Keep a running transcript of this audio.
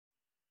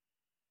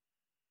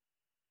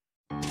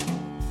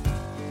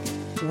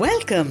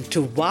Welcome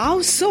to Wow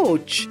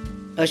Soch,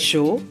 a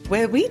show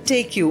where we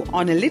take you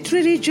on a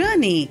literary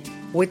journey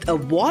with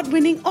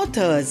award-winning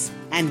authors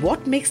and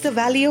what makes the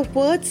Valley of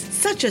Words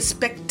such a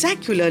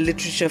spectacular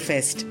literature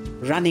fest,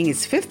 running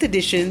its 5th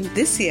edition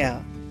this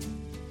year.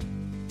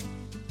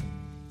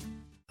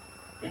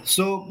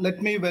 So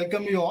let me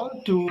welcome you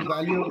all to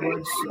Valley of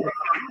Words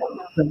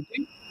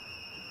 20.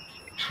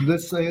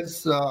 This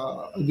is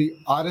the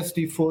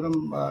RST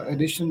Forum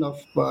edition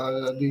of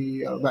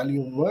the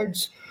Valley of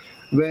Words,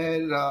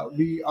 where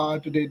we are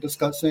today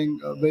discussing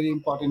a very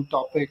important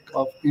topic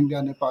of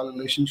India-Nepal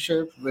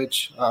relationship,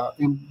 which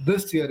in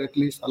this year at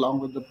least,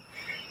 along with the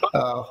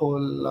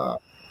whole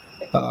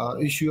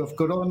issue of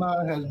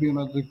corona, has been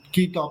one of the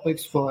key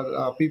topics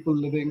for people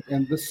living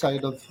in this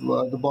side of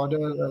the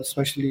border,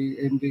 especially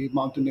in the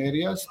mountain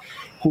areas,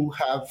 who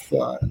have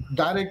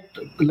direct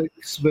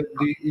links with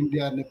the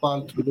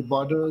India-Nepal through the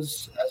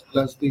borders, as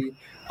well as the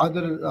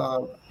other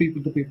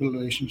people-to-people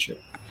relationship.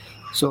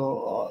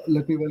 So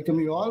let me welcome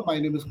you all. My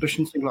name is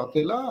Krishan Singh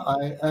Rautela.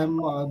 I am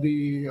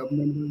the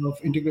member of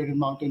Integrated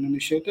Mountain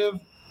Initiative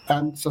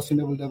and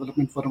Sustainable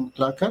Development Forum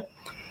Uttarakhand.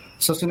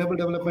 Sustainable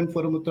Development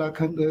Forum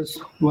Uttarakhand is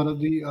one of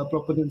the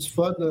proponents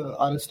for the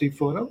RST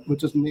Forum,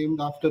 which is named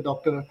after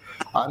Dr.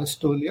 R.S.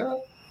 Tolia.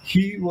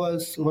 He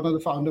was one of the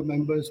founder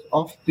members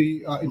of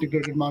the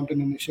Integrated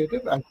Mountain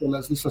Initiative as well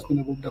as the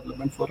Sustainable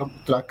Development Forum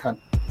Uttarakhand.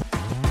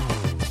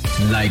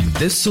 Like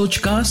this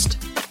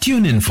Sochcast?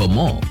 Tune in for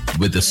more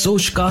with the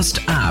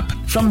Sochcast app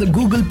from the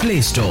Google Play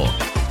Store.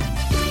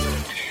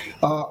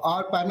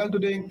 Our panel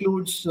today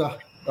includes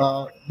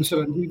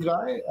Mr. Ranjit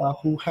Rai,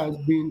 who has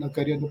been a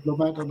career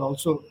diplomat and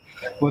also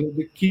one of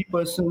the key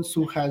persons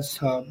who has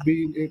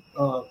been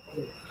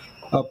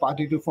a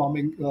party to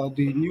forming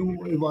the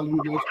new evolving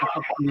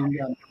relationship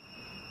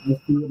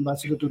between the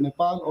ambassador to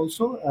Nepal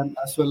also, and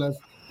as well as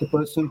the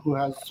person who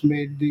has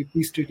made the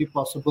peace treaty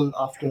possible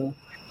after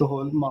the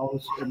whole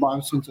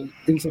Maoist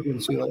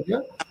insurgency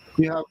earlier.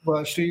 We have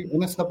Shri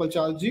N.S.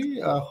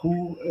 Napalchalji,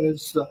 who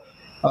is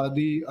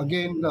the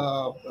Indian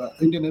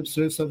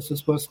Administrative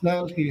Services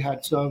personnel. He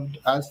had served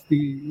as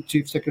the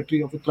Chief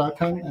Secretary of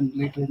Uttarakhand and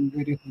later in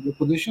various other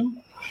positions.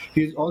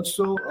 He is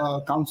also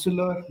a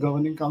councillor,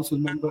 governing council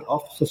member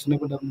of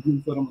Sustainable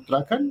Development Forum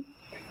Uttarakhand.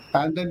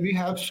 And then we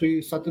have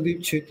Sri Satyadeep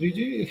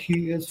Chhetriji.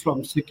 He is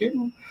from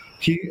Sikkim.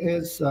 He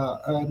is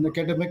an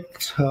academic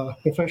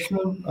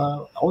professional,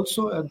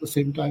 also at the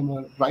same time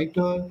a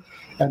writer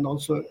and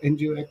also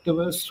NGO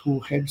activist who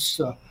heads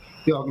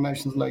the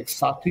organizations like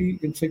Sati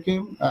in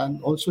Sikkim,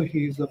 and also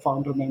he is a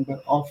founder member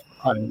of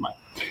RMI.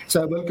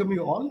 So I welcome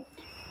you all.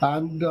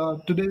 And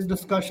today's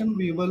discussion,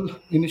 we will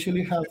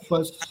initially have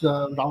first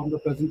round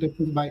of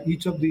presentations by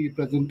each of the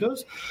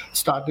presenters,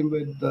 starting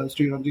with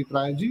Sri Ranjit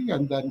Rai ji,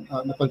 and then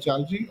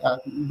Napalchalji,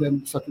 and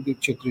then Satyadeep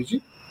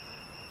Chhetriji.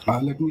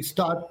 Let me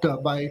start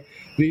by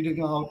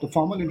reading out the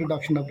formal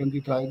introduction of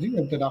Ranjit Rai ji,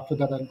 and then after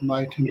that I'll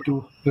invite him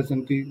to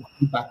present the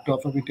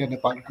backdrop of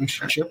India-Nepal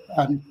relationship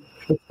and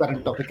its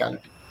current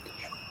topicality.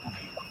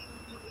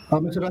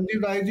 Mr.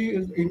 Ranjit Rai ji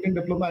is Indian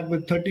diplomat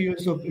with 30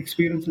 years of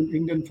experience in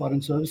Indian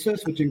foreign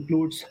services, which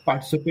includes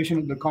participation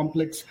in the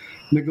complex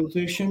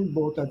negotiation,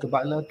 both at the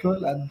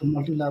bilateral and the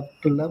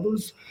multilateral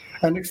levels,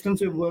 and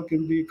extensive work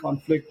in the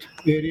conflict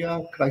area,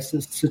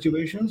 crisis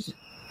situations.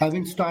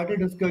 Having started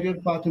his career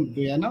path in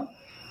Vienna,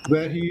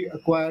 where he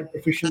acquired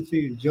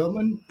proficiency in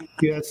German,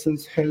 he has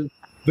since held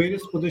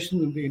various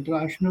positions in the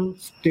international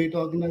state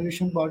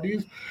organization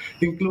bodies,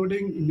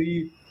 including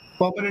the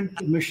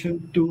permanent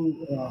mission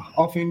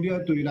of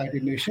India to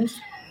United Nations,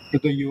 to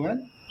the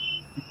UN.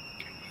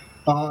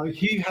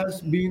 He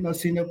has been a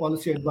senior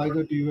policy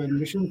advisor to UN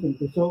missions in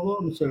Kosovo.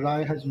 Mr.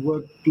 Rai has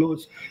worked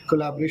close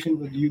collaboration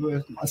with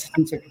U.S.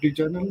 Assistant Secretary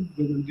General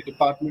within the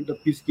Department of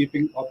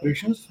Peacekeeping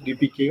Operations,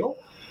 DPKO.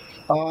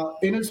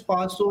 In his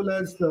past role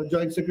as the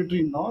Joint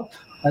Secretary North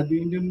at the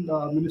Indian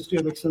Ministry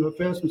of External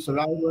Affairs, Mr.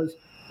 Rai was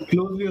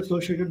closely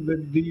associated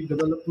with the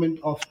development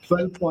of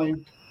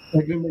 12-point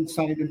agreement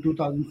signed in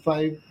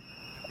 2005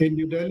 in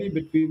New Delhi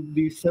between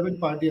the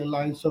seven-party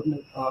alliance of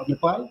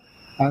Nepal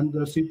and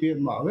the CPN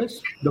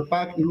Maoists. The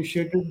pact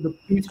initiated the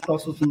peace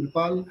process in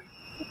Nepal,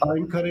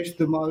 encouraged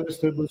the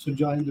Maoist rebels to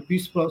join the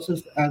peace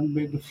process, and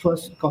made the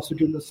first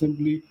Constituent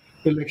Assembly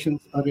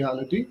elections a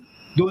reality.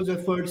 Those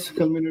efforts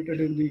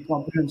culminated in the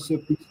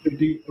Comprehensive Peace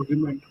Treaty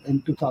Agreement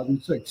in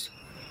 2006.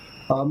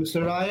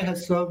 Mr. Rai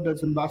has served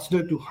as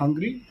ambassador to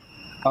Hungary,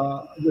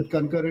 with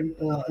concurrent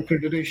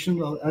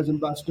accreditation as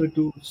ambassador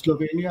to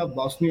Slovenia,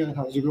 Bosnia and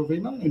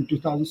Herzegovina in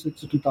 2006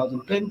 to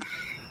 2010,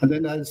 and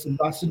then as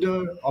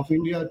ambassador of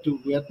India to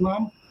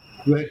Vietnam,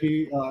 where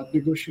he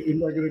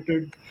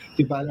integrated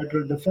the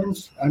bilateral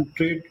defense and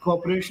trade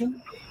cooperation.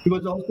 He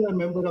was also a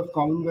member of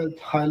Commonwealth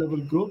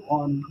High-Level Group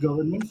on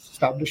Governance,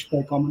 established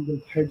by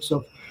Commonwealth heads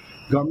of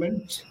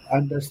governments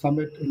at the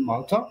summit in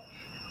Malta.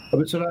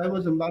 Mr. Rai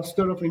was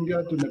ambassador of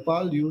India to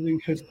Nepal. Using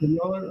his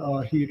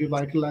tenure, he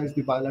revitalized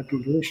the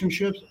bilateral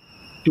relationships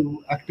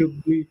to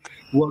actively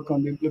work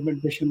on the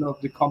implementation of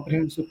the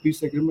comprehensive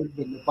peace agreement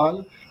with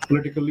Nepal,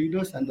 political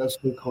leaders and their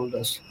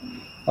stakeholders.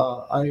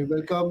 I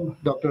welcome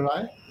Dr.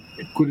 Rai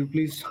Could you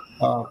please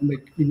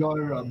make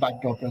your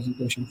backdrop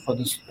presentation for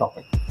this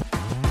topic?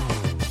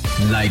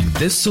 Like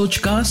this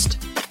Sochcast?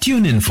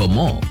 Tune in for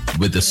more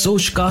with the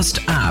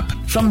Sochcast app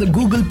from the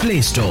Google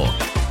Play Store.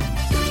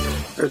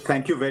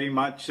 Thank you very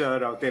much,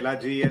 Rautela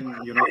ji, and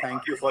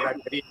thank you for that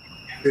very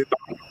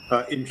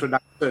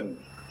introduction.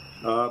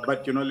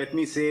 But let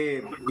me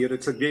say,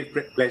 it's a great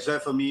pleasure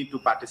for me to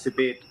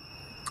participate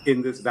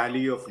in this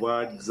Value of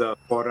Words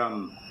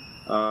forum.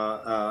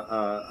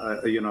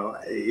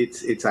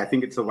 It's I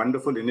think it's a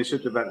wonderful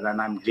initiative,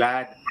 and I'm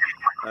glad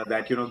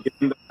that given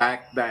the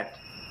fact that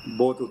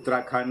both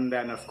Uttarakhand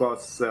and of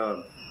course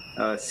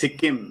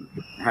Sikkim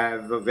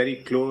have a very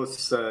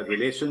close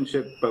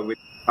relationship with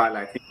Nepal,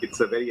 I think it's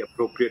a very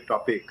appropriate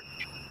topic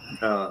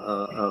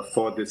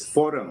for this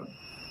forum.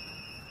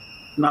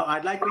 Now,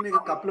 I'd like to make a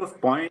couple of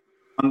points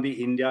on the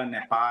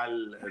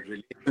India-Nepal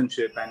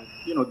relationship, and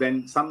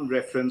then some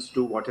reference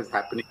to what is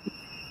happening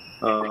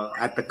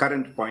at the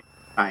current point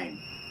in time.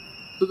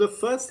 So the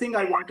first thing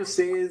I want to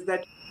say is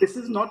that this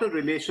is not a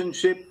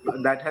relationship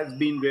that has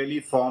been really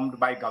formed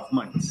by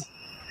governments.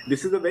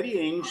 This is a very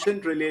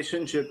ancient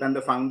relationship, and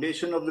the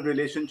foundation of the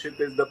relationship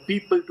is the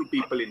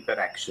people-to-people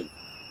interaction.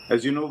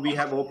 As you know, we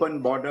have open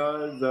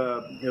borders,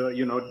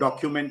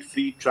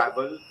 document-free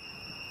travel.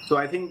 So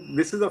I think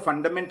this is a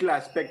fundamental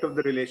aspect of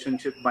the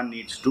relationship one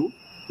needs to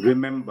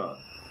remember.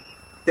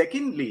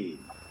 Secondly,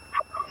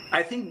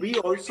 I think we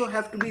also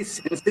have to be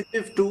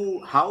sensitive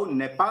to how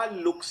Nepal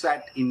looks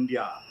at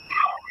India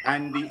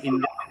and the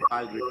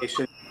India-Nepal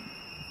relationship.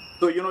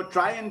 So,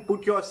 try and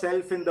put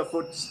yourself in the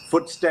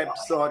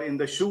footsteps or in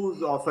the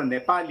shoes of a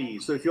Nepali.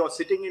 So if you're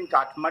sitting in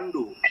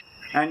Kathmandu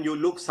and you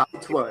look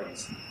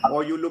southwards,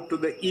 or you look to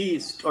the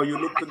east, or you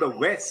look to the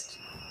west,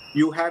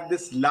 you have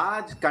this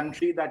large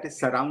country that is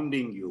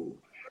surrounding you.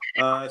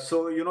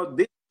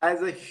 This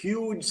has a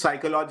huge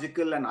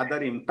psychological and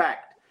other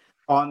impact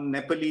on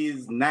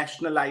Nepalese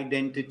national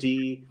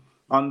identity,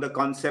 on the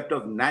concept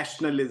of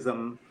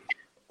nationalism.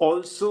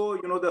 Also,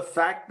 the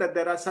fact that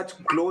there are such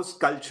close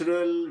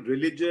cultural,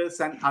 religious,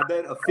 and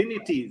other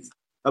affinities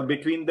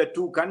between the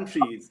two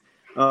countries.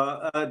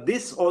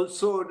 This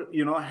also,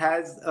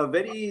 has a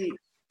very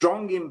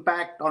strong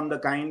impact on the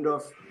kind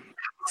of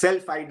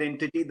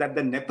self-identity that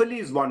the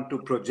Nepalese want to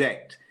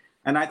project.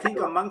 And I think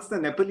amongst the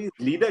Nepalese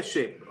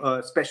leadership,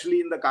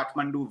 especially in the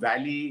Kathmandu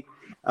Valley,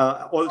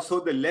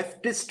 also the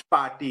leftist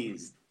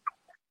parties,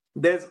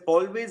 there's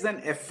always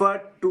an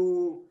effort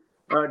to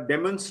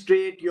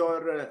demonstrate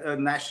your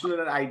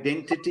national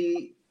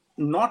identity,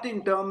 not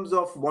in terms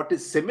of what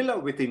is similar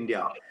with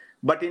India,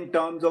 but in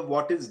terms of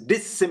what is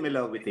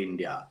dissimilar with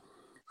India.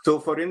 So,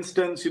 for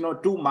instance,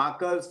 two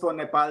markers for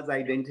Nepal's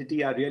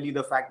identity are really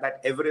the fact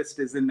that Everest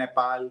is in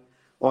Nepal,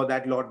 or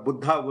that Lord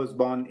Buddha was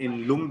born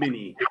in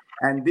Lumbini.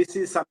 And this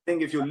is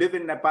something, if you live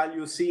in Nepal,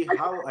 you see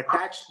how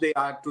attached they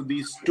are to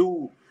these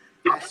two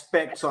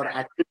aspects or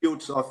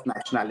attributes of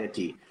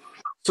nationality.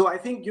 So I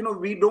think,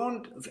 we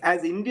don't,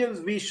 as Indians,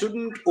 we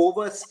shouldn't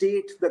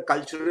overstate the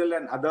cultural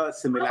and other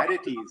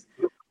similarities,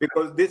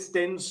 because this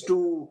tends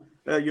to,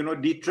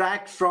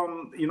 detract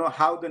from,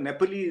 how the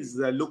Nepalese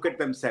look at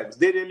themselves.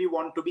 They really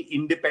want to be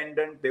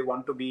independent. They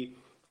want to be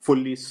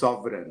fully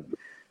sovereign.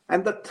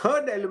 And the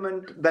third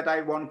element that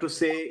I want to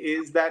say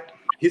is that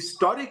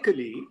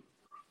historically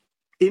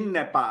in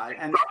Nepal,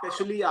 and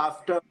especially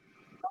after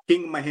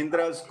King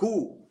Mahindra's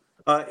coup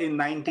in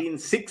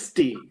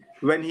 1960,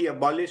 when he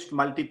abolished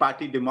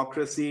multi-party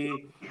democracy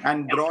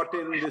and brought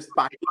in this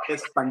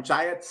party-less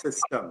panchayat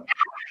system,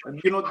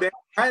 there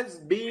has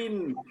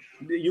been,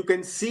 you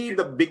can see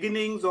the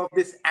beginnings of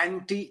this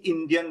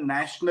anti-Indian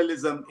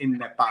nationalism in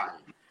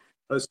Nepal.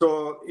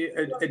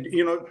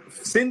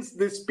 Since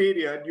this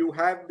period, you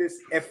have this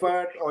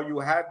effort, or you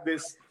have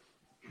this,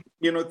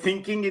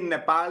 thinking in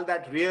Nepal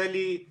that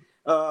really,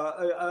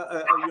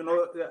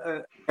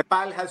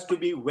 Nepal has to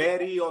be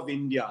wary of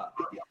India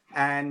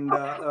and,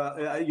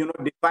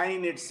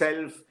 define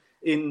itself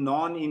in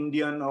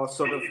non-Indian or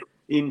sort of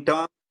in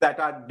terms that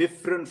are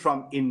different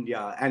from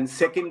India. And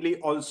secondly,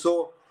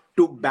 also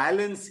to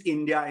balance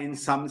India in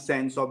some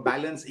sense, or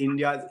balance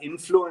India's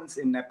influence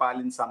in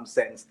Nepal in some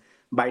sense,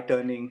 by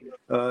turning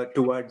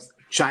towards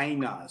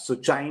China. So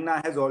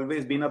China has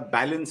always been a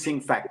balancing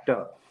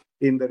factor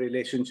in the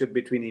relationship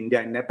between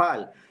India and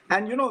Nepal.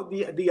 And,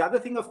 the other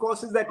thing, of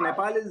course, is that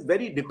Nepal is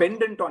very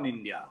dependent on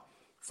India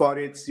for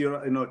its,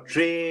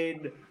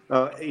 trade,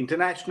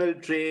 international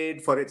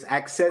trade, for its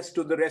access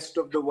to the rest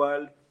of the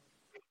world.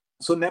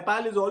 So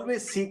Nepal is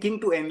always seeking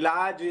to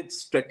enlarge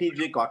its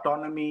strategic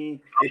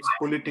autonomy, its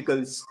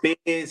political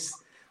space,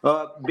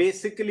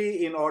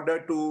 basically in order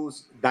to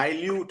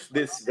dilute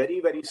this very,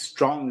 very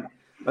strong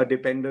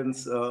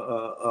dependence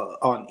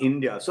on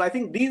India. So I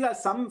think these are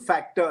some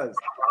factors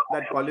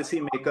that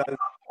policymakers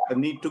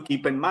need to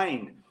keep in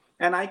mind.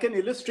 And I can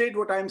illustrate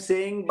what I'm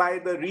saying by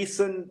the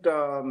recent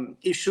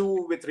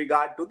issue with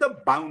regard to the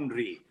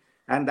boundary.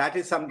 And that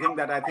is something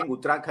that I think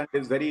Uttarakhand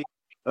is very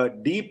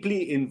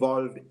deeply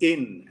involved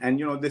in. And,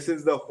 this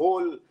is the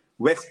whole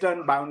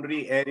western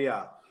boundary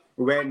area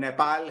where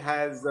Nepal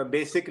has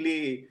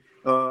basically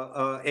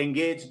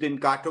engaged in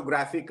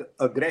cartographic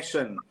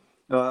aggression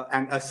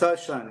and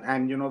assertion,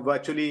 and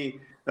virtually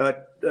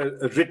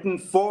written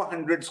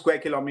 400 square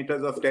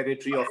kilometers of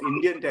territory, of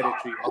Indian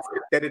territory, of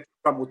territory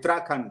from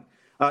Uttarakhand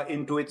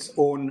into its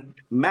own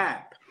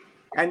map.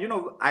 And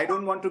I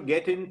don't want to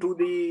get into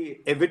the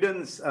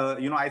evidence.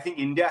 I think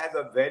India has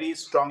a very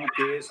strong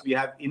case. We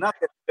have enough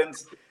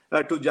evidence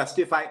to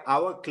justify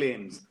our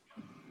claims.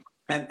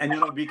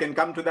 And we can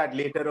come to that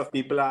later if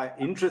people are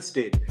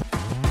interested.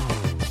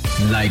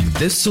 Like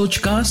this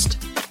Sochcast?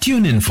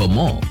 Tune in for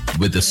more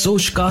with the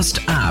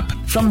Sochcast app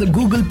from the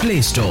Google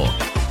Play Store.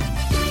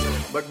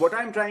 But what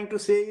I'm trying to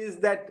say is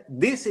that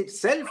this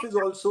itself is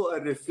also a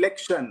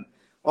reflection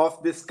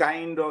of this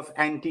kind of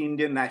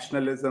anti-Indian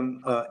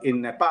nationalism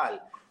in Nepal.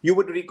 You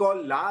would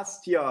recall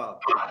last year,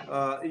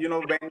 when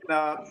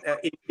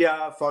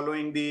India,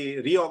 following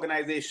the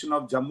reorganization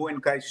of Jammu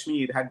and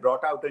Kashmir, had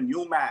brought out a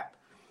new map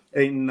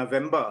in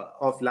November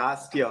of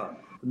last year.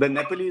 The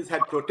Nepalese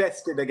had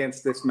protested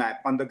against this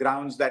map on the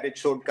grounds that it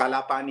showed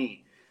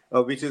Kalapani,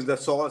 which is the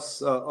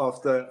source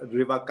of the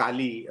river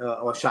Kali,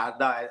 or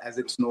Sharda as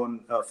it's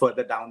known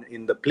further down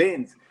in the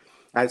plains,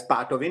 as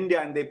part of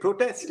India, and they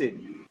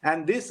protested.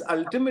 And this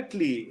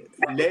ultimately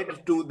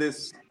led to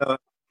this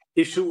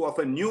issue of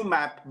a new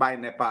map by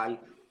Nepal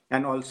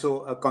and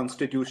also a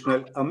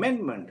constitutional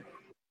amendment.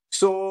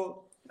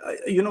 So,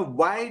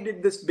 why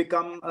did this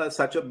become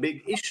such a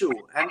big issue?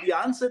 And the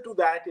answer to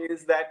that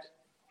is that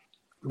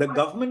the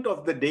government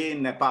of the day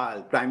in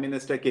Nepal, Prime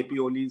Minister KP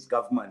Oli's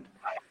government,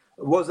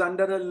 was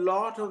under a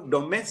lot of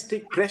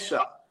domestic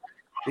pressure,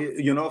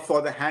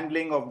 for the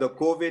handling of the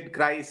COVID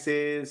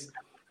crisis,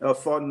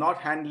 for not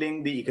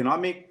handling the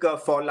economic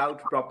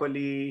fallout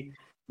properly,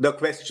 the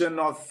question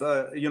of,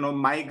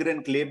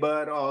 migrant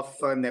labor of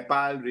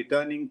Nepal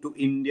returning to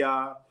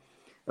India.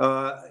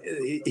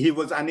 He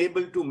was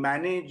unable to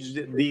manage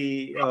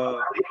the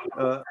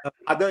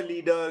other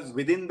leaders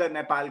within the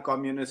Nepal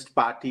Communist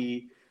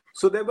Party.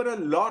 So there were a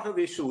lot of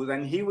issues,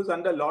 and he was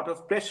under a lot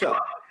of pressure.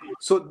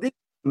 So this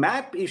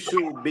map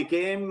issue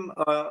became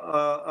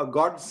a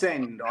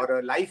godsend or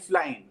a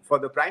lifeline for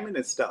the Prime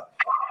Minister.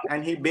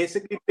 And he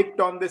basically picked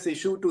on this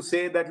issue to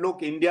say that,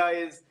 look, India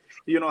is,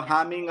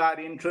 harming our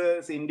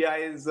interests. India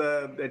is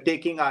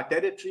taking our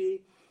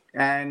territory,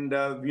 and,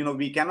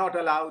 we cannot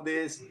allow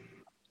this.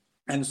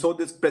 And so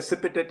this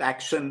precipitate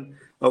action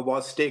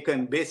was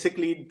taken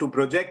basically to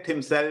project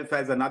himself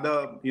as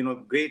another,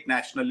 great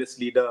nationalist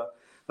leader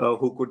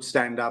who could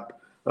stand up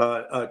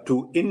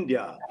to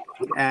India.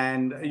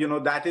 And,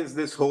 that is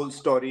this whole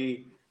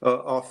story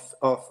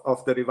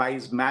of the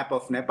revised map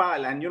of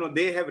Nepal. And,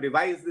 they have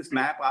revised this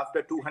map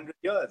after 200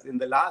 years. In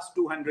the last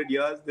 200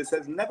 years, this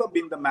has never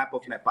been the map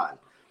of Nepal.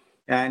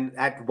 And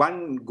at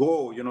one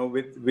go,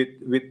 with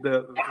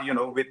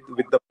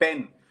the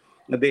pen,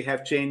 they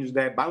have changed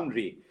their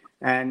boundary.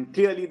 And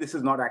clearly, this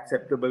is not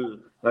acceptable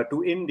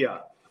to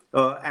India.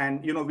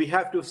 And, we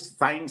have to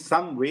find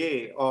some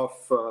way of,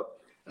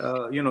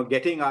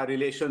 getting our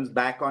relations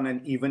back on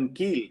an even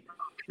keel.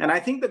 And I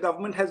think the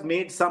government has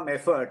made some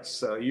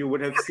efforts. You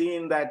would have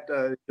seen that,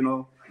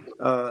 the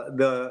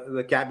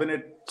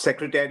cabinet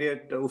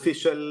secretariat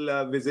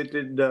official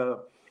visited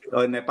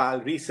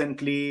Nepal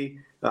recently.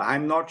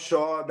 I'm not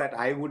sure that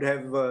I would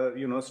have,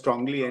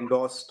 strongly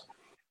endorsed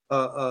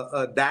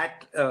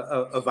that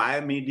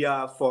via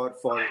media for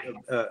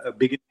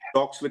beginning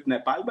talks with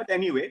Nepal. But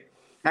anyway,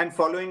 and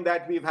following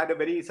that, we've had a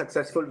very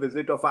successful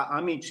visit of our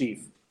army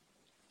chief,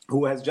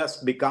 who has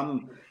just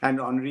become an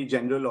honorary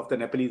general of the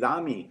Nepalese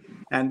army.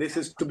 And this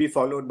is to be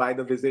followed by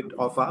the visit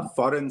of our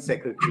foreign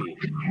secretary.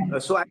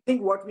 So I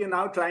think what we are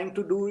now trying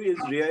to do is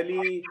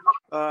really,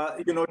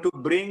 to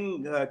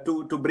bring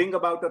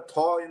about a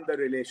thaw in the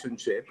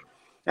relationship,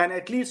 and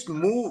at least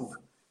move,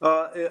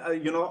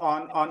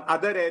 on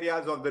other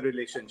areas of the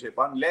relationship,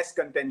 on less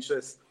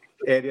contentious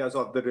areas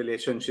of the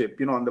relationship,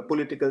 on the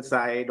political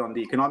side, on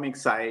the economic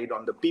side,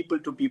 on the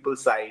people-to-people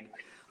side.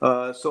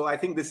 So I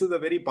think this is a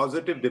very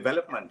positive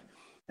development.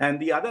 And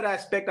the other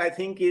aspect, I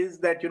think, is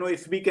that,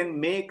 if we can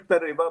make the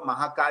river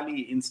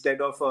Mahakali,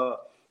 instead of a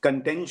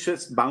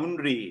contentious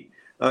boundary,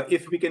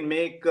 if we can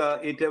make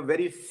it a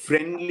very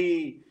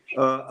friendly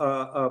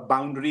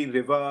boundary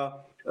river,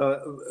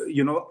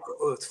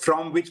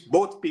 from which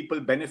both people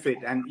benefit.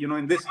 And,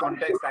 in this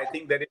context, I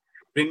think there is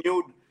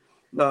renewed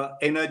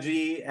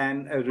energy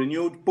and a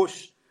renewed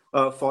push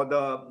for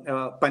the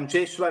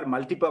Pancheshwar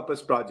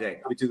multipurpose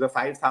project, which is a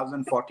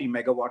 5,040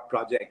 megawatt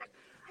project.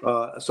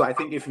 So I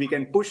think if we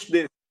can push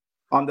this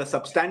on the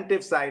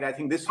substantive side, I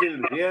think this will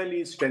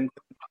really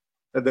strengthen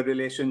the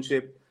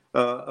relationship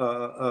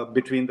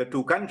between the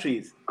two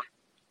countries.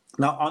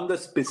 Now, on the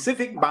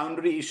specific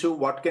boundary issue,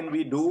 what can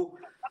we do?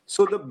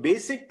 So the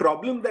basic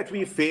problem that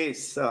we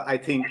face, I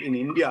think, in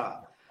India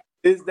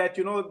is that,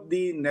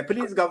 the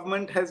Nepalese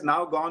government has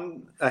now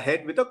gone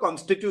ahead with a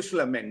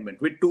constitutional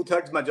amendment with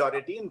 2/3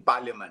 majority in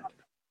parliament.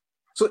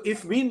 So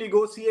if we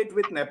negotiate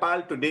with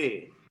Nepal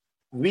today,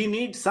 we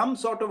need some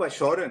sort of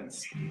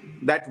assurance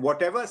that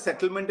whatever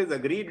settlement is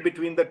agreed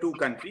between the two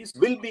countries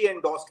will be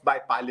endorsed by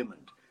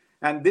parliament.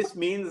 And this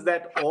means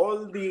that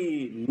all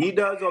the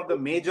leaders of the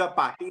major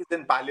parties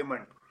in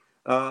parliament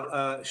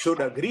should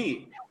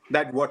agree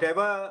that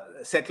whatever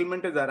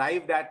settlement is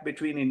arrived at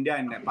between India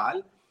and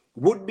Nepal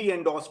would be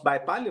endorsed by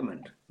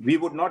parliament. We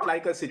would not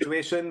like a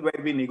situation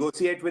where we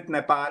negotiate with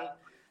Nepal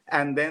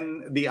and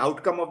then the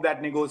outcome of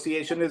that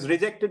negotiation is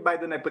rejected by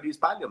the Nepalese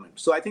parliament.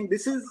 So I think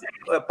this is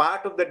a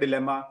part of the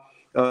dilemma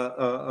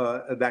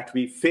that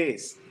we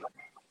face.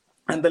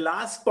 And the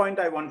last point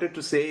I wanted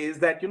to say is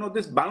that,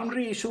 this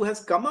boundary issue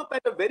has come up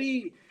at a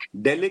very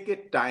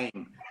delicate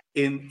time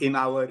in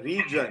our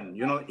region.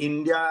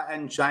 India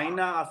and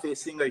China are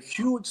facing a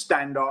huge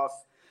standoff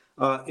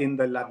in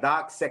the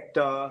Ladakh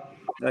sector.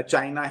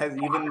 China has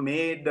even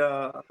made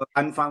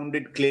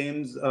unfounded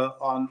claims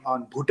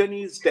on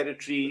Bhutanese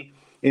territory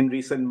in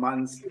recent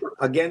months.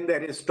 Again,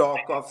 there is talk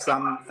of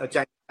some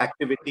Chinese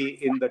activity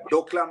in the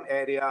Doklam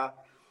area.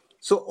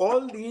 So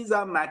all these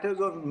are matters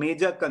of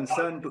major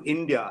concern to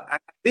India. And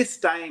at this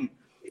time,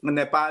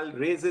 Nepal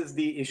raises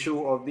the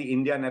issue of the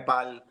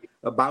India-Nepal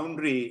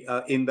boundary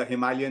in the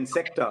Himalayan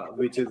sector,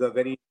 which is a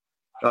very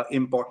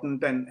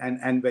important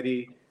and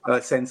very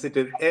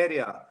sensitive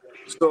area.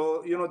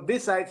 So,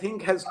 this I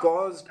think has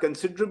caused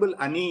considerable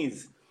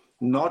unease,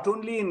 not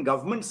only in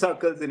government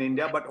circles in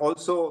India, but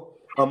also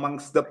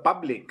amongst the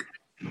public.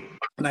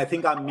 And I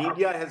think our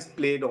media has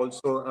played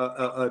also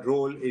a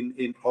role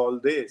in all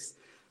this.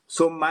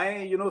 So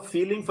my,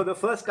 feeling for the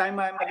first time,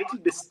 I'm a little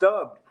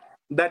disturbed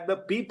that the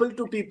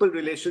people-to-people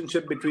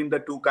relationship between the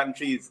two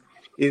countries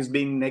is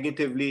being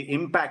negatively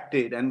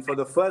impacted. And for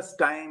the first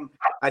time,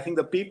 I think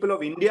the people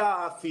of India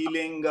are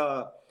feeling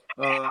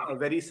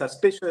very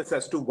suspicious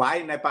as to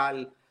why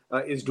Nepal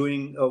is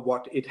doing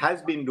what it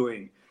has been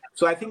doing.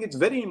 So I think it's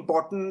very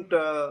important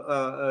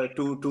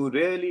to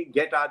really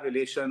get our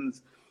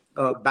relations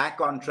back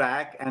on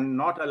track and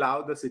not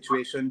allow the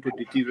situation to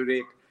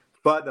deteriorate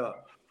further.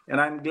 And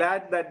I'm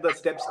glad that the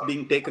steps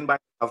being taken by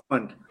the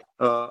government,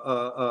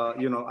 are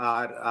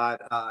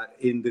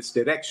in this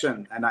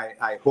direction. And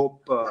I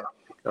hope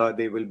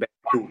they will bear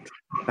fruit.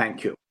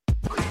 Thank you.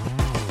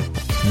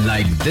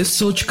 Like this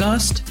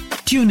Sochcast?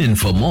 Tune in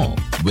for more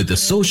with the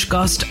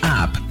Sochcast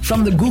app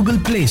from the Google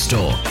Play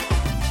Store.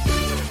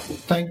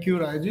 Thank you,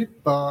 Rajiv.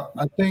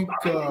 I think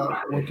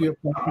what you're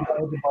talking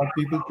about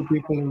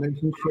people-to-people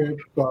relationship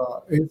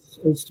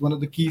is one of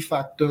the key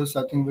factors,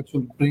 I think, which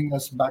will bring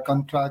us back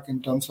on track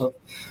in terms of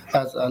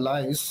as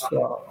allies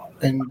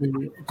in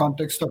the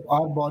context of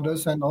our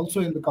borders and also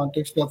in the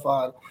context of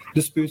our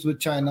disputes with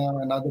China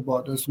and other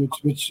borders, where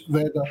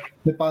the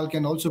Nepal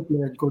can also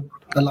play a good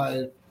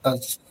ally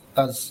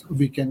as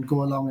we can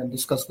go along and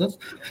discuss this.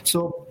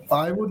 So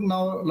I would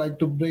now like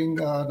to bring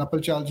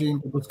Napal Chalji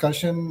into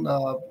discussion.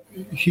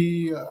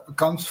 He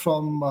comes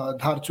from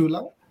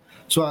Dharchula.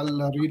 So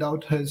I'll read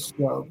out his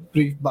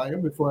brief bio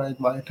before I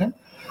invite him.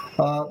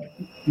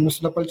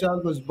 Mr. Napal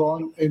Chal was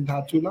born in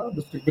Dharchula,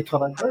 district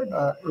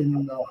Pithoragarh,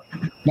 in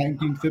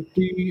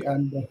 1950,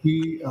 and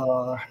he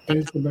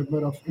is a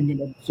member of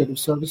Indian Administrative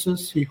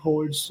Services. He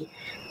holds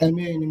MA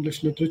in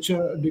English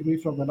Literature degree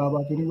from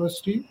Allahabad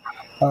University.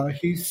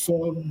 He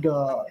served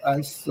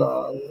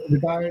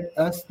retired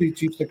as the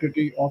Chief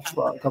Secretary of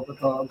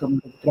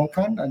Government of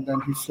Uttarakhand, and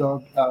then he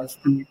served as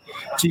the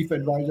Chief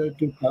Advisor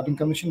to Planning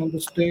Commission in the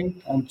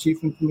state and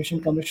Chief Information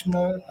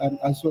Commissioner, and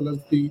as well as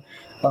the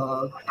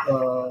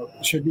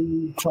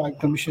Scheduled Tribe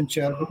Commission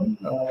Chairman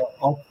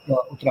of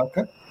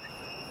Uttarakhand.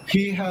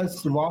 He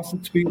has vast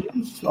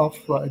experience of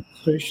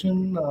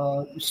administration,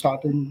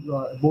 starting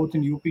both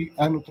in UP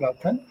and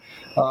Uttarakhand.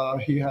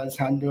 He has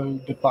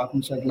handled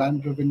departments like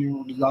land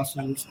revenue,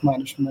 disaster risk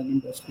management,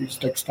 industries,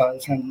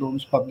 textiles,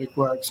 handlooms, public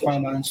works,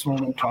 finance,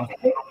 home and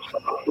transport.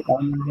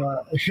 And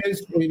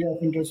his area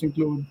of interest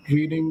include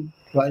reading,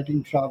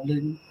 writing,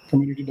 traveling,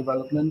 community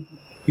development.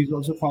 He's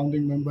also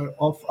founding member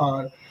of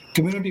our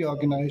community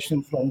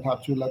organization from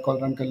Dharchula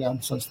called Ran Kalyan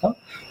Sanstha.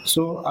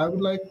 So I would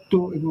like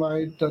to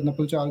invite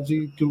Napal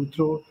Chalji to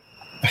throw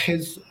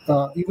his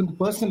even the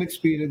personal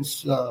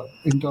experience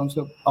in terms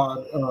of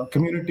our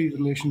community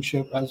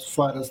relationship as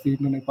far as the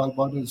Indo-Nepal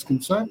border is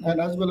concerned, and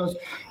as well as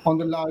on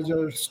the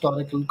larger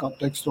historical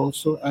context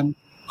also, and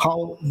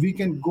how we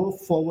can go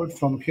forward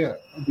from here.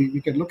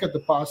 We can look at the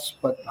past,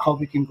 but how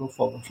we can go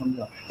forward from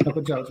here.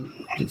 Napal Chalji,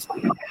 please.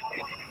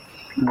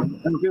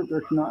 Thank you,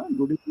 Krishna.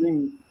 Good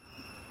evening,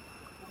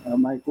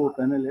 my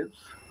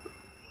co-panelists.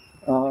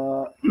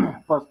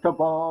 First of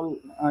all,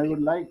 I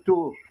would like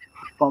to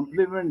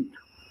compliment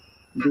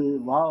the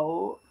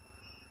WOW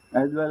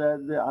as well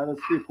as the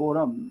RSP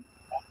Forum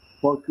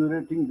for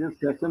curating this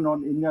session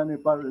on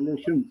India-Nepal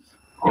relations.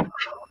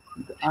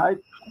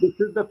 This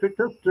is the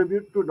fittest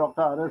tribute to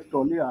Dr. R.S.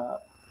 Tolia,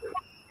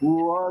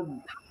 who was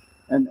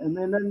an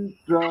eminent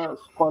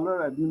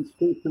scholar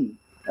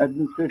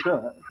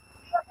administrator.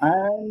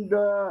 And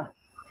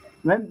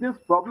when this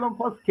problem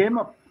first came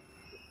up,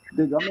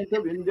 the government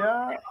of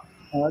India,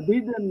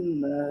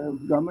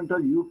 government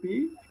of UP,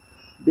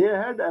 they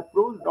had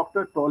approached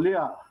Dr.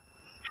 Tolia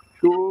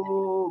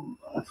to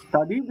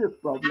study this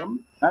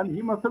problem, and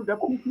he must have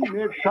definitely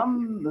made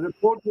some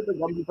report to the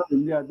government of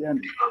India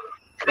then.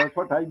 That's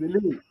what I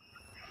believe.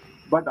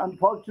 But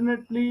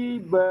unfortunately,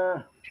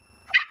 the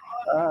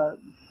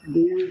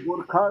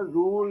Gurkhas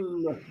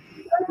rule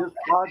this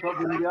part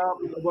of India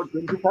for about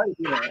 25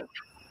 years,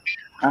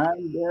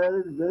 and there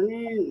is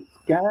very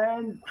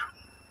scant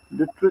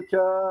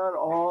literature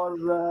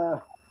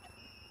or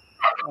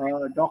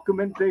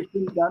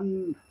documentation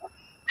done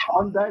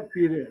on that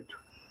period.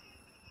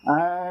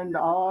 And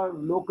our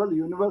local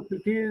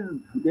universities,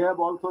 they have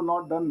also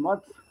not done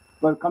much.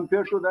 But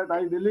compared to that,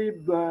 I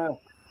believe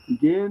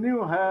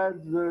JNU has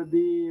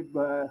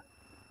the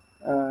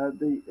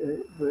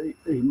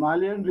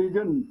Himalayan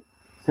region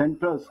study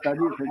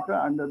center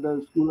under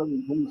the School of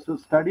International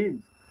Studies,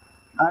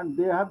 and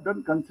they have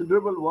done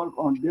considerable work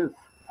on this.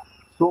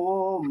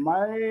 So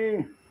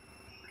my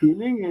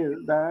feeling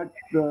is that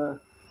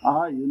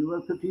our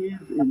universities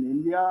in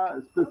India,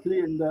 especially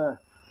in the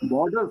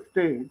border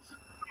states,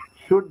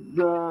 should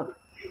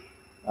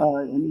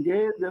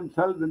engage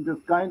themselves in this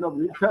kind of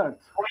research.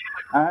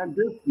 And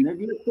this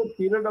neglected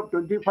period of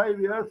 25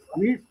 years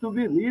needs to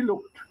be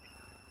relooked,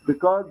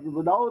 because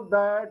without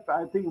that,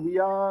 I think we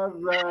are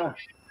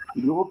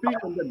groping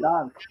in the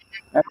dark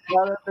as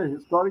far as the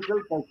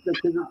historical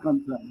perspective is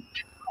concerned.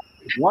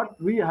 What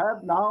we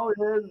have now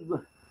is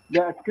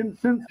the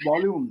Atkinson's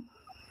volume,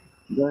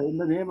 in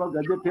the name of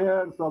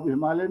gazetteers, of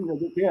Himalayan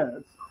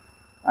gazetteers,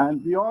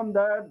 and beyond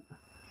that,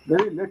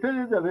 very little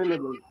is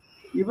available.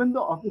 Even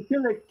the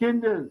official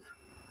exchanges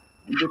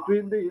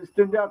between the East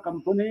India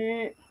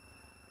Company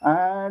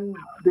and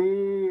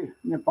the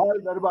Nepal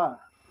Darbar,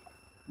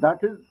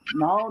 that is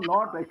now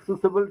not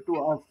accessible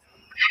to us.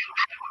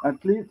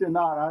 At least in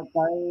our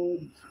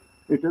archives,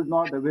 it is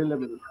not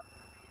available.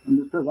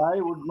 Mr.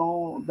 Rai would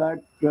know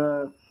that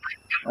Mr.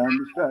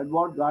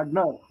 Edward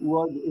Gardner, who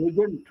was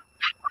agent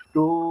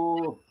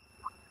to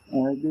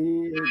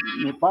the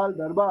Nepal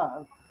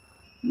Darbar,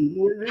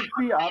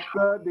 immediately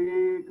after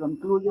the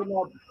conclusion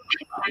of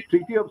the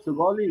Treaty of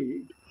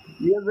Sugauli,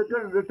 he has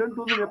written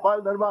to the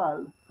Nepal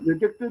Darbar,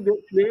 rejected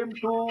their claim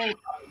to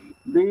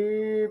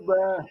the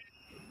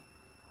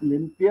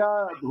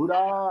Limpia,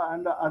 Dhura,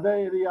 and the other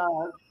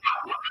areas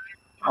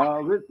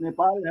which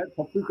Nepal had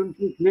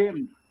subsequently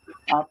claimed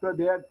after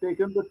they had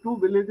taken the two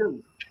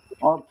villages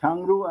of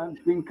Changru and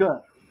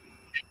Pinkar.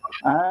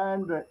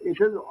 And it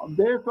is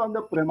based on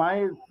the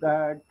premise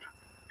that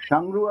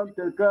Changru and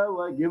Pinkar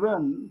were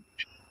given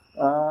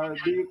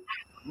the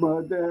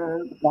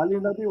Kali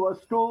Nadi was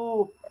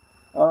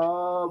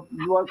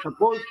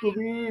supposed to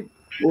be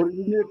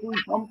originating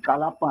from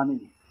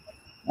Kalapani.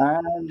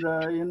 And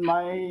in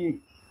my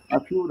a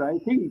few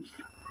writings,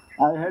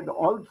 I had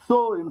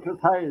also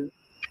emphasized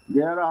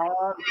there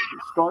are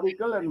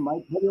historical and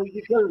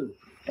mythological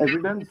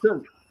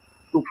evidences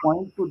to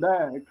point to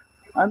that.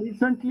 And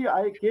recently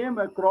I came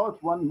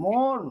across one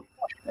more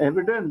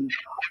evidence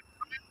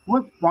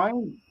which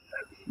points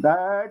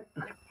that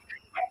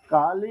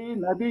Kali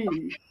Nadi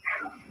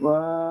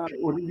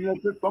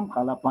originated from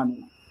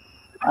Kalapani.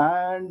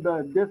 And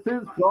this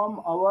is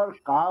from our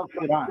Ka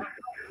Puran.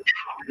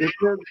 It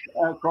is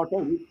a sort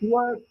of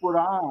ritual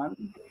Puran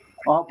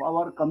of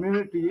our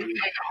community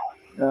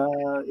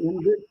in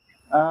which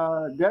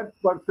a dead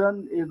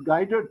person is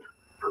guided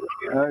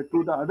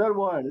to the other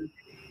world,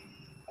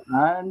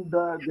 and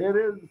there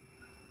is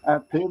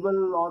a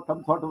fable or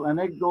some sort of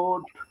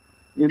anecdote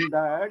in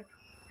that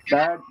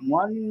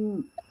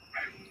one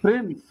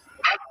prince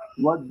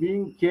was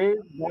being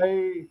chased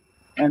by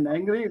an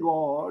angry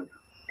god,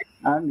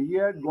 and he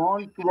had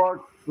gone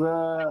towards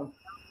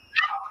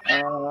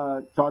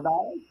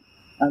Chodai,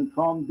 and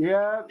from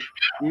there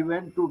he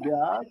went to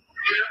Biar,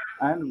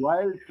 and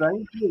while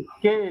trying to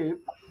escape,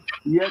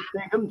 he had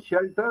taken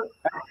shelter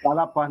at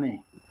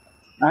Kalapani,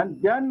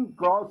 and then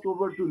crossed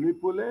over to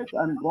Lipulek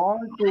and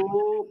gone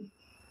to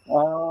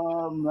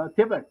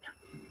Tibet.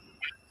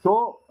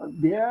 So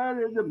there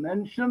is a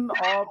mention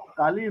of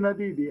Kali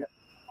Nadi there,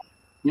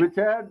 which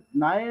had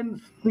 9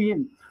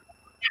 streams,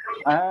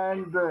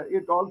 and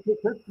it also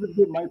fits with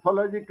the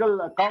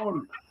mythological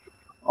account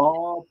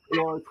of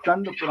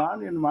Skanda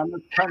Puran in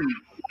Manas Khand,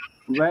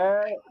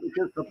 where it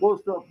is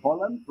supposed to have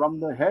fallen from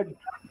the head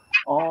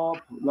of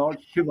Lord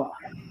Shiva.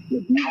 So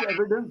these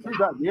evidences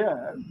are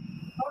there.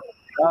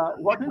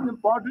 What is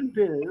important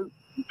is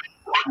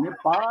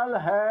Nepal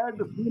had,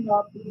 soon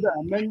after the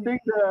amending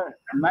the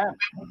map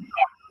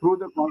through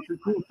the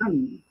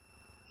constitution,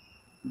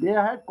 they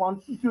had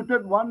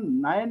constituted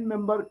one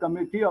 9-member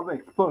committee of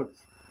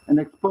experts, an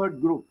expert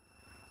group,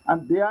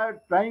 and they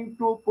are trying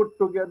to put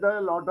together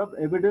a lot of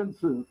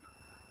evidences.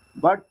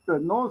 But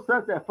no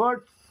such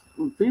efforts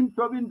seems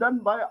to have been done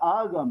by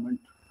our government,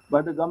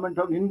 by the government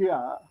of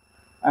India.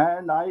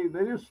 And I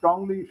very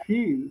strongly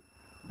feel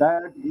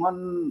that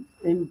one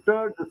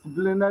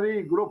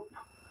interdisciplinary group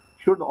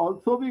should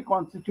also be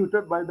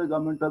constituted by the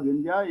government of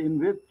India, in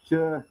which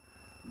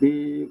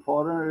the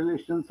foreign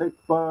relations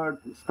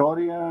experts,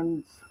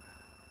 historians,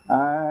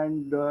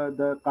 and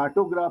the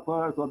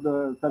cartographers or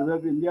the Survey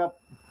of India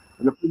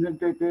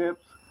representatives,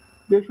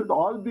 they should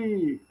all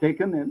be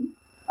taken in,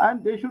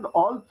 and they should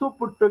also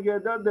put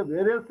together the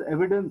various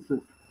evidences,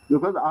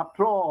 because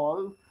after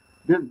all,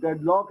 this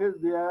deadlock is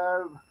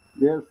there.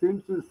 There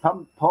seems to be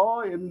some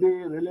thaw in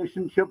the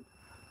relationship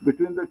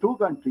between the two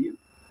countries,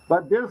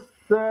 but this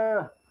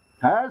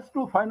has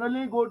to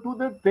finally go to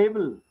the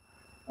table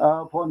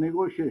for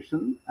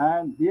negotiation,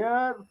 and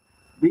there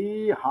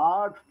the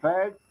hard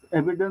facts,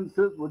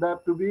 evidences would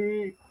have to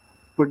be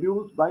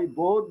produced by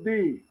both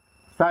the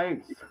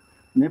sides.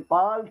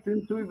 Nepal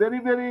seems to be very,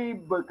 very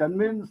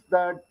convinced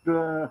that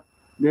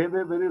they have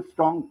a very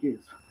strong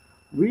case.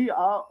 We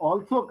are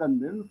also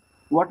convinced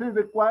what is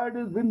required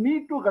is we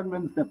need to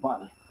convince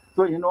Nepal.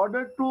 So in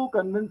order to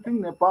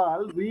convincing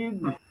Nepal, we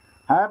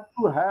have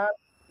to have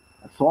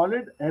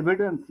solid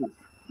evidences.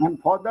 And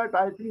for that,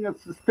 I think a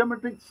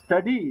systematic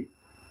study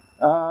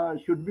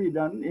should be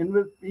done in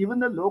which even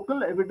the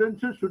local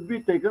evidences should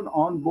be taken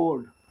on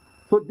board.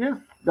 So this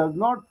does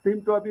not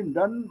seem to have been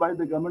done by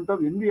the government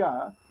of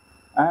India.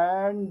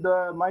 And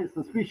my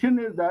suspicion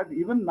is that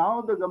even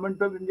now the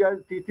government of India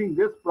is treating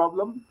this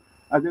problem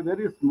as a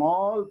very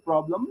small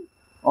problem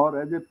or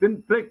as a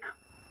pinprick.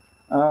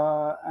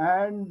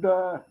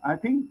 I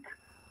think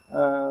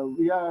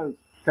we are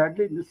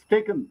sadly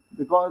mistaken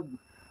because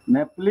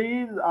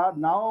Nepalese are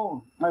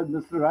now, as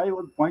Mr. Rai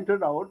was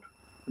pointed out,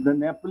 the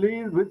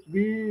Nepalese which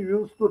we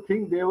used to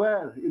think they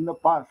were in the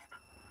past.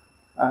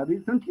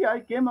 Recently, I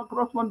came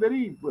across one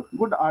very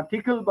good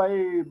article by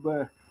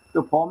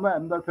the former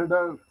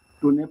ambassador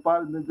to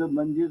Nepal, Mr.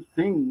 Manjeev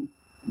Singh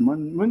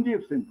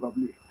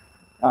probably,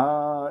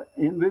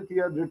 in which he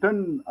had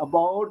written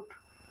about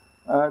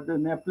the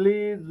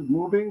Nepalese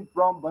moving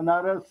from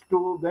Banaras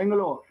to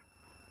Bangalore.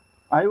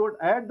 I would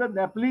add that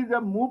Nepalese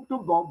have moved to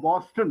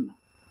Boston,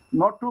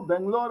 not to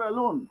Bangalore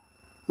alone.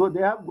 So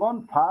they have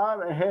gone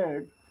far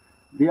ahead.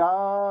 They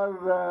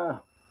are,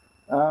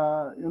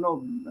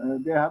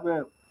 they have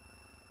a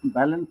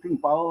balancing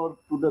power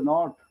to the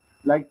north,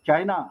 like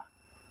China.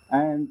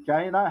 And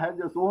China has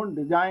its own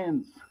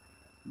designs.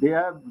 They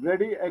have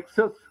ready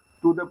access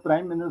to the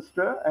Prime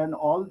Minister, and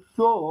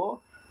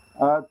also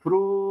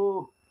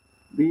through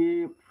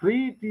the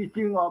free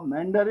teaching of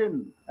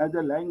Mandarin as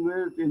a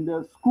language in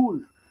their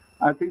schools,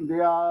 I think they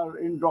are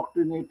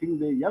indoctrinating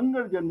the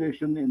younger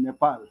generation in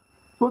Nepal.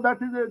 So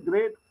that is a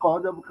great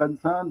cause of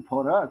concern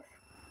for us.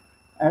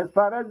 As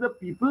far as the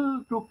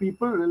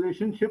people-to-people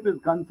relationship is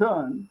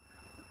concerned,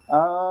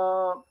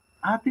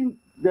 I think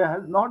there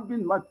has not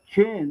been much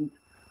change,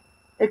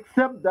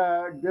 except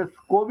that this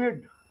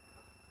COVID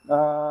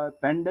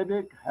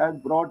pandemic has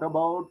brought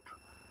about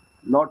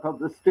a lot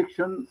of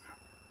restrictions.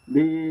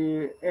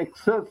 The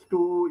access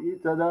to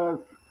each other's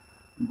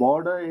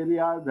border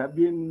areas have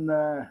been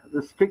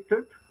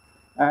restricted.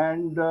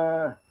 And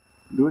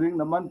during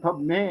the month of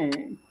May,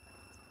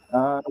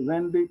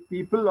 when the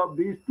people of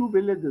these two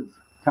villages,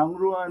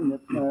 Changru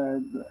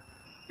and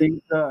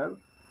Tingtar,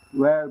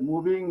 were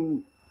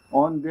moving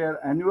on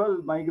their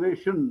annual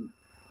migration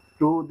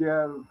to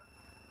their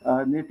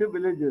native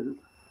villages,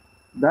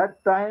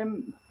 that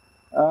time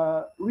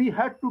we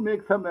had to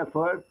make some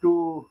effort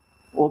to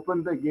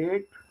open the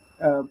gate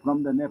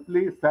from the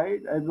Nepalese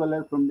side as well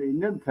as from the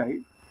Indian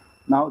side.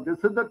 Now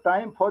this is the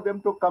time for them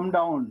to come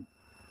down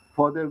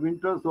for their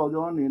winter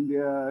sojourn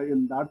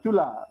in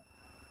Darchula.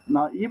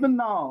 Now even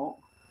now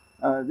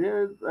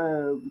there is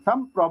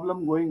some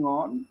problem going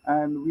on,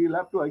 and we'll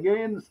have to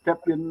again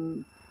step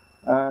in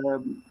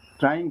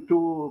trying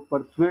to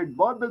persuade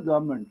both the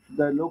governments,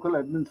 the local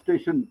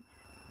administration,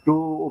 to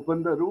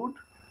open the route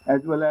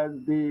as well as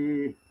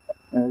the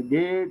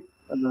gate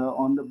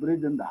on the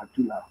bridge in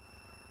Darchula.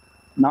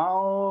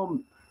 Now,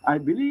 I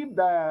believe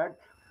that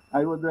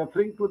I was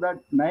referring to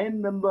that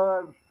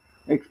 9-member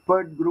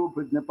expert group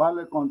which Nepal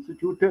has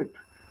constituted.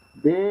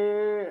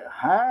 They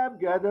have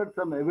gathered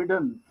some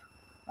evidence,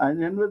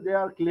 and in which they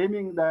are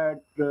claiming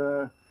that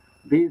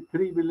these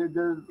three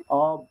villages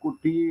of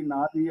Kuti,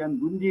 Nadi, and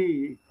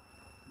Gunji,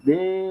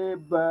 they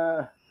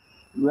were,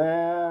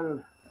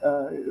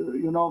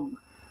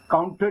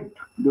 counted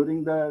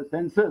during the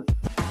census.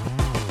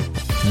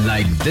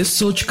 Like this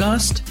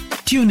Sochcast?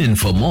 Tune in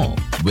for more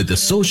with the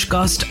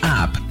Sochcast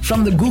app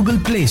from the Google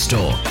Play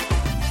Store.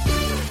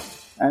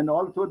 And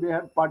also they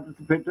have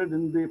participated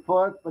in the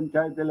first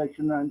Panchayat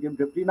election in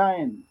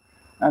 1959.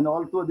 And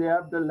also they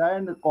have the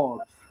land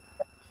courts.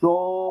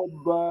 So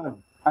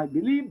I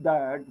believe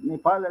that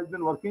Nepal has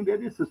been working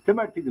very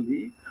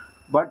systematically,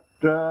 but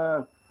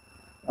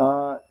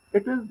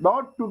it is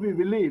not to be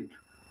believed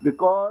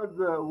because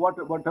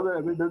whatever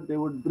evidence they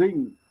would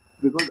bring,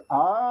 because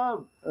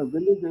our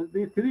villages,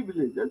 these three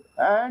villages,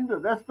 and the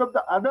rest of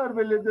the other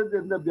villages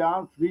in the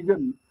Bears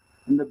region,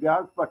 in the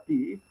Bears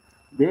Patti,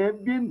 they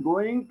have been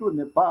going to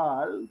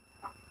Nepal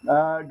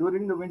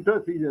during the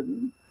winter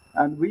season,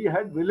 and we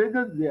had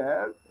villages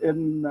there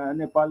in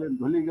Nepal, in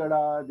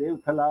Dhuligada,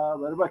 Devthala,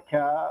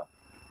 Varvakhya,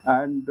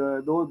 and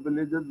those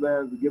villages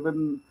were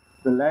given,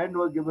 the land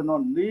was given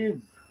on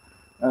lease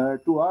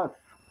to us.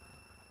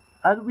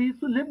 And we used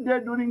to live there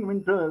during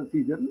winter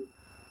season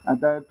and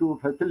to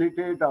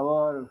facilitate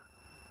our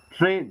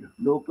trade,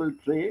 local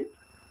trade,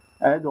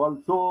 and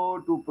also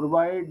to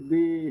provide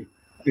the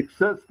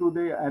access to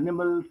the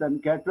animals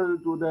and cattle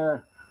to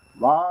the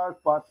vast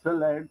pasture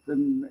lands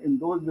in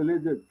those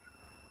villages.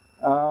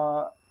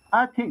 Uh,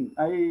 I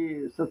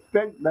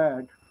suspect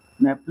that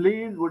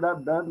Nepalese would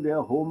have done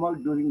their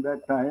homework during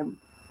that time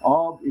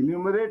of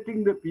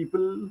enumerating the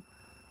people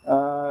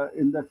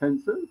in the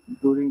census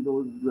during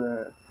those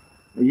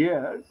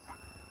years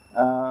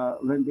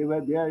when they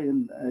were there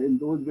in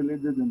those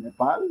villages in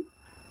Nepal.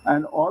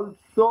 And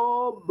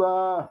also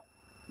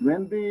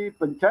when the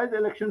panchayat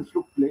elections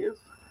took place,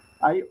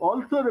 I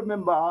also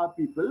remember our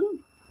people,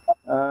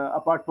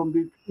 apart from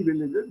these three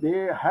villages,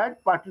 they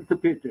had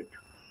participated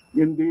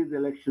in these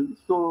elections.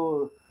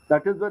 So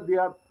that is what they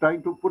are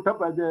trying to put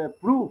up as a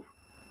proof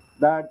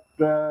that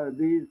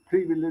these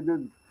three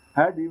villages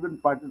had even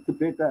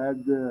participated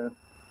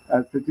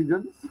as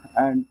citizens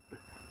and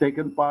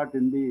taken part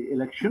in the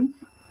elections.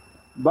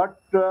 But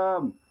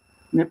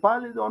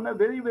Nepal is on a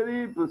very,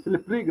 very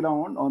slippery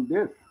ground on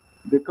this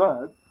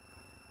because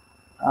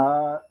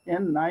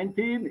in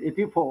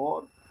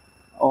 1984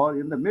 or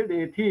in the mid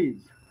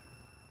 80s,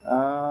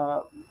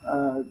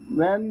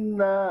 when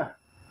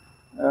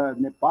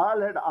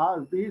Nepal had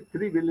asked these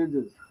three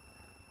villages,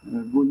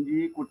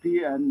 Gunji,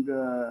 Kuti, and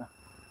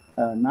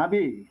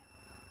Nabi,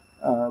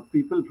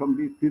 people from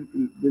these three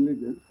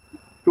villages,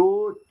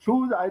 to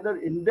choose either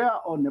India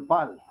or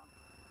Nepal,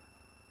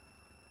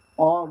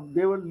 or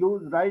they will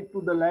lose right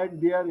to the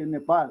land there in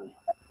Nepal.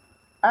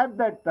 At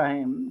that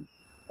time,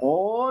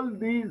 all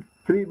these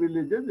three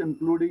villages,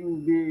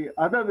 including the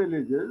other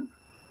villages,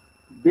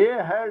 they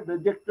had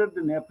rejected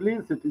the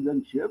Nepalese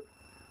citizenship.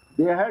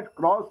 They had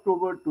crossed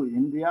over to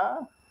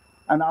India,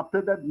 and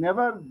after that,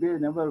 they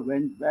never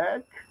went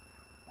back.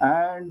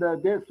 And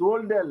they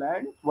sold their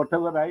lands,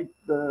 whatever rights,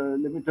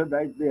 limited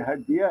rights they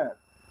had there,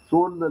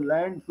 sold the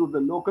lands to the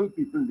local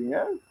people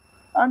there,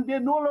 and they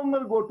no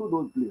longer go to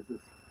those places.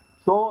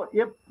 So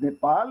if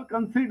Nepal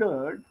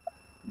considered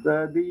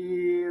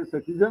the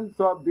citizens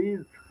of these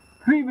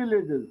three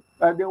villages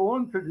as their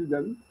own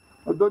citizens,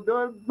 there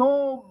was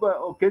no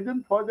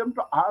occasion for them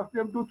to ask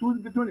them to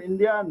choose between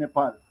India and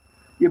Nepal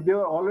if they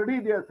were already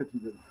their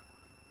citizens.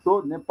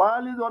 So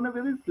Nepal is on a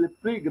very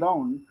slippery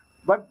ground,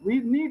 but we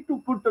need to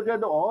put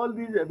together all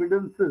these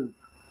evidences,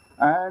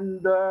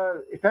 and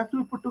it has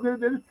to be put together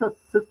very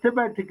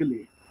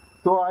systematically.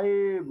 So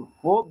I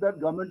hope that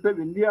Government of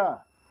India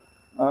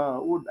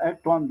would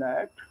act on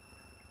that.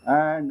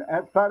 And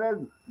as far as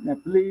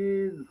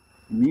Nepalese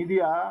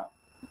media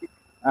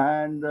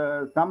and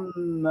some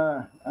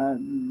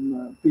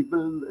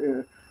people,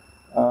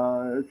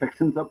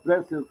 sections of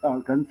press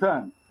are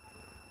concerned,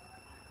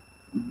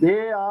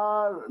 they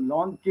are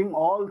launching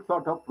all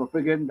sort of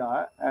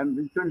propaganda. And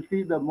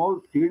recently, the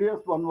most serious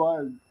one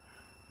was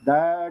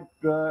that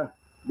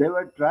they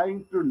were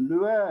trying to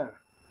lure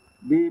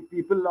the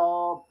people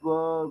of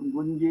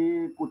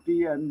Gunji,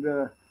 Kuti,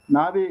 and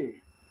Navi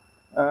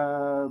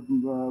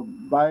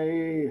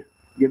by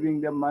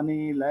giving them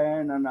money,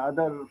 land, and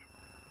other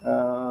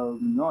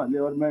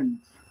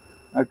allurements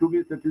to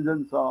be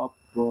citizens of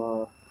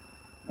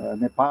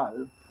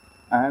Nepal.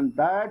 And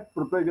that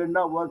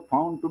propaganda was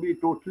found to be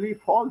totally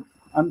false,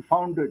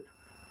 unfounded.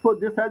 So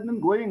this has been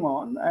going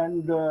on,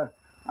 and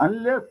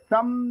unless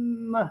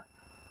some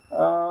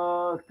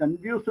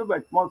conducive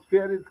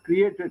atmosphere is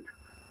created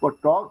for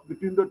talks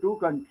between the two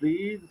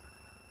countries,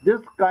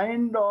 this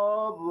kind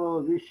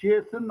of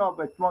vitiation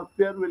of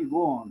atmosphere will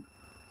go on.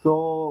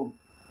 So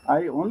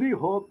I only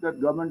hope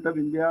that Government of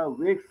India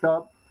wakes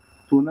up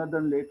sooner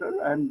than later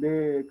and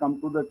they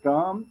come to the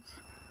terms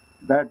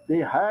that they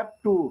have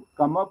to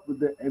come up with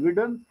the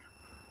evidence.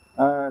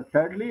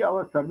 Sadly,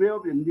 our Survey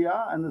of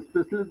India, and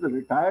especially the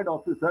retired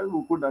officers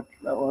who could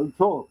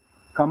also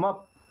come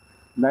up,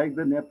 like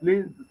the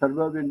Nepalese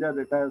Survey of India,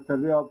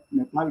 Survey of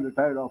Nepal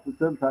retired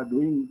officers are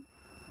doing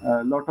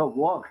a lot of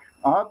work.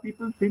 Our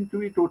people seem to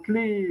be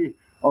totally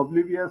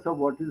oblivious of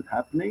what is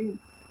happening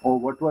or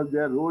what was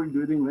their role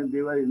during when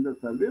they were in the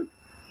service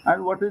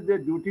and what is their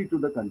duty to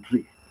the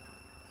country.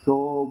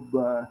 So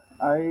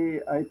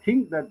I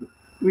think that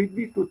we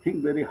need to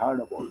think very hard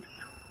about it.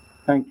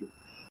 Thank you.